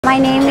My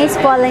name is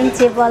Pauline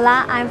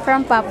Tibola. I'm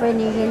from Papua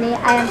New Guinea.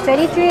 I am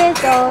 23 years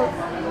old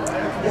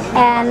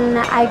and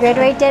I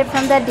graduated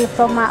from the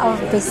Diploma of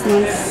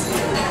Business.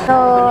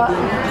 So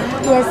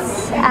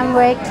yes, I'm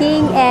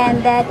working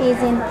and that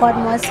is in Port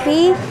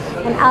Moresby,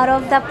 and out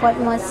of the Port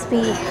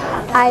Moresby,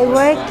 I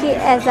work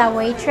as a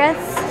waitress,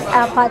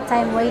 a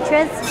part-time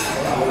waitress.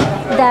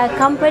 The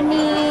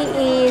company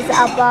is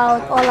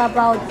all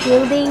about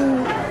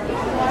building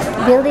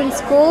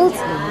schools,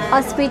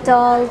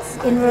 hospitals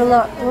in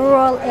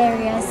rural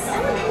areas.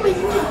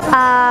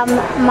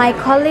 My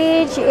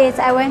college is,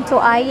 I went to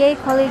IA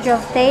College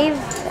of TAFE,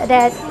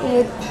 that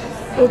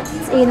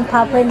it's in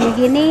Papua New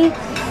Guinea.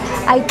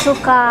 I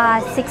took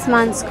a 6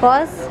 months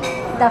course.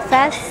 The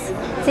first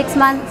 6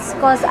 months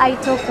course I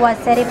took was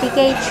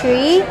Certificate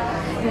 3.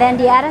 Then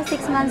the other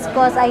 6 months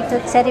course I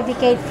took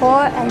Certificate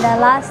 4, and the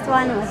last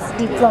one was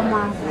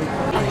Diploma.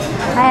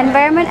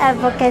 Environment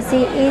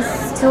advocacy is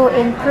to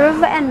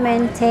improve and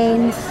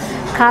maintain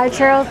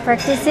cultural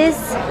practices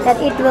that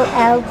it will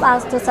help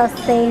us to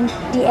sustain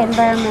the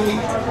environment.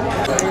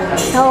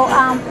 So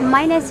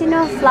my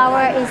national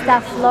flower is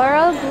the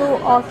floral blue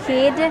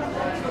orchid.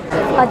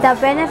 But the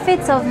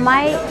benefits of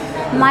my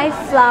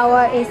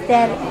flower is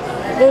that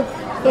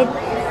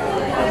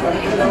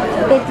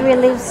it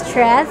relieves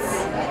stress,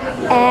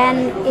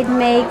 and it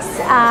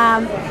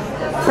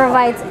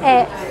provides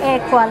air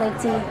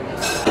quality.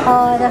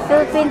 Oh, the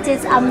Philippines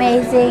is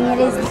amazing. It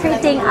is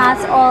treating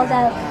us, all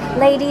the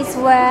ladies,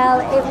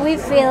 well. We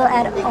feel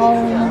at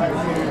home.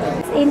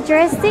 It's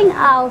interesting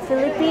how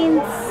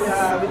Philippines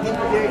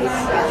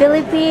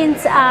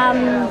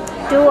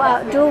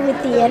do with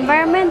the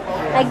environment.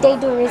 Like they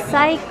do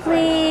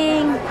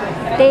recycling.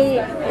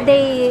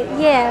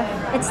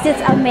 It's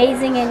just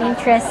amazing and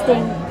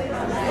interesting.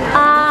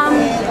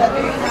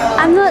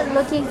 I'm not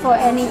looking for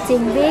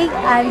anything big.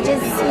 I'm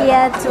just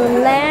here to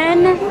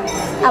learn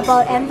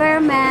about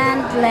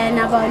environment, learn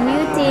about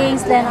new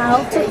things, learn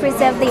how to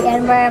preserve the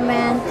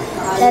environment,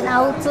 learn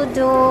how to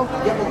do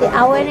the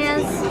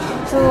awareness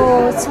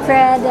to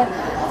spread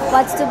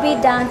what's to be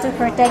done to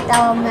protect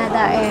our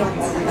Mother Earth.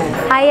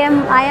 I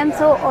am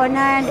so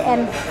honored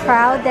and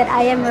proud that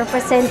I am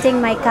representing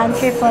my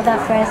country for the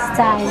first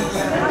time.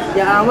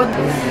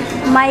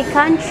 My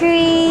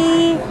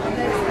country,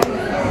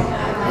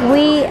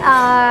 we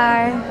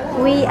are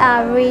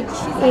rich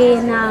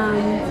in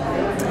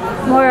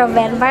more of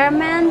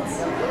environment.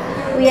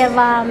 We have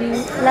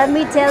let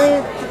me tell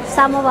you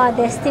some of our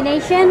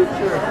destination.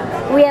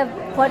 We have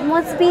Port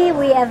Moresby,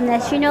 we have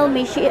National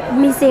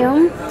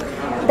Museum,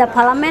 the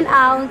Parliament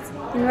House.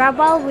 In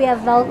Rabaul we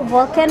have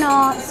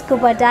volcano,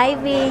 scuba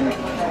diving.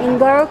 In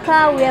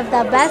Goroka we have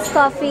the best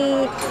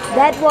coffee,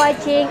 bird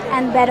watching,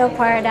 and bird of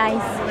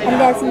paradise. And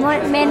there's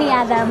many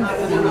others.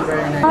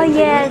 Oh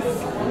yes,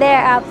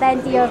 there are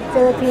plenty of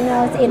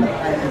Filipinos in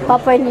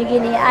Papua New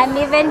Guinea. I'm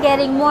even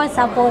getting more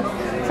support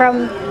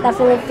from the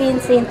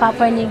Philippines in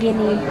Papua New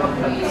Guinea.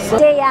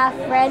 They are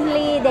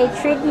friendly, they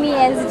treat me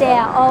as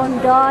their own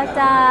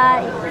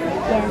daughter.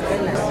 Yes.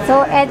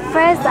 So at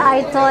first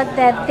I thought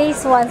that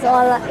this was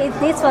all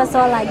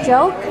a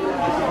joke.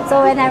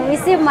 So when I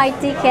received my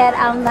ticket,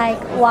 I'm like,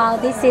 wow,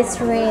 this is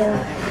real.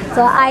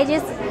 So I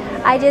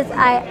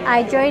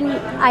joined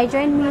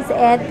Miss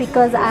Ed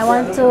because I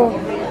want to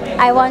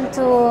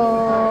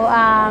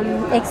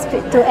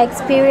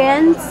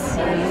experience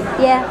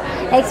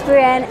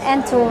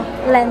and to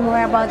learn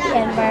more about the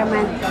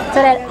environment,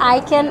 so that I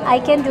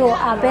can do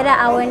a better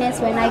awareness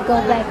when I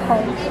go back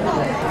home.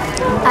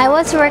 I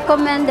was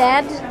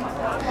recommended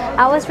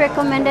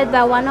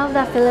by one of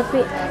the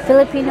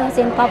Filipinos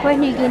in Papua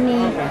New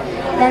Guinea.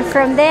 Then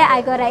from there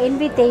I got an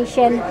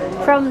invitation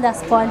from the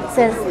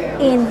sponsors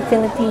in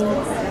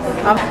Philippines.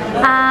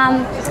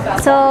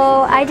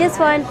 So I just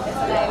want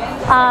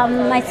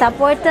my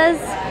supporters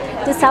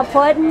to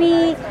support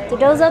me. To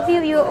those of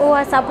you who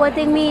are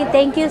supporting me,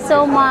 thank you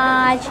so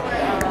much.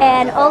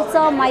 And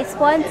also my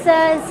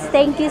sponsors,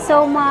 thank you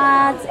so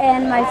much.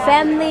 And my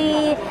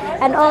family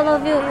and all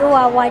of you who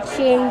are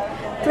watching,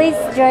 please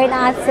join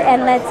us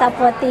and let's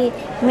support the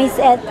Miss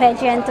Ed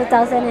Pageant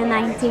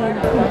 2019.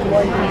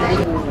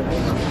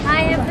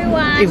 Hi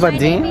everyone, my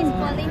name is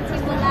Pauline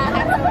Tibola.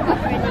 I'm from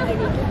Papua New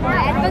Guinea. My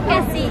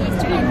advocacy is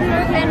to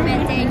improve and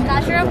maintain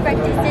cultural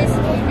practices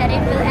that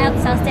it will help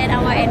sustain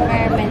our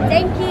environment.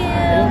 Thank you.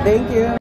 Thank you.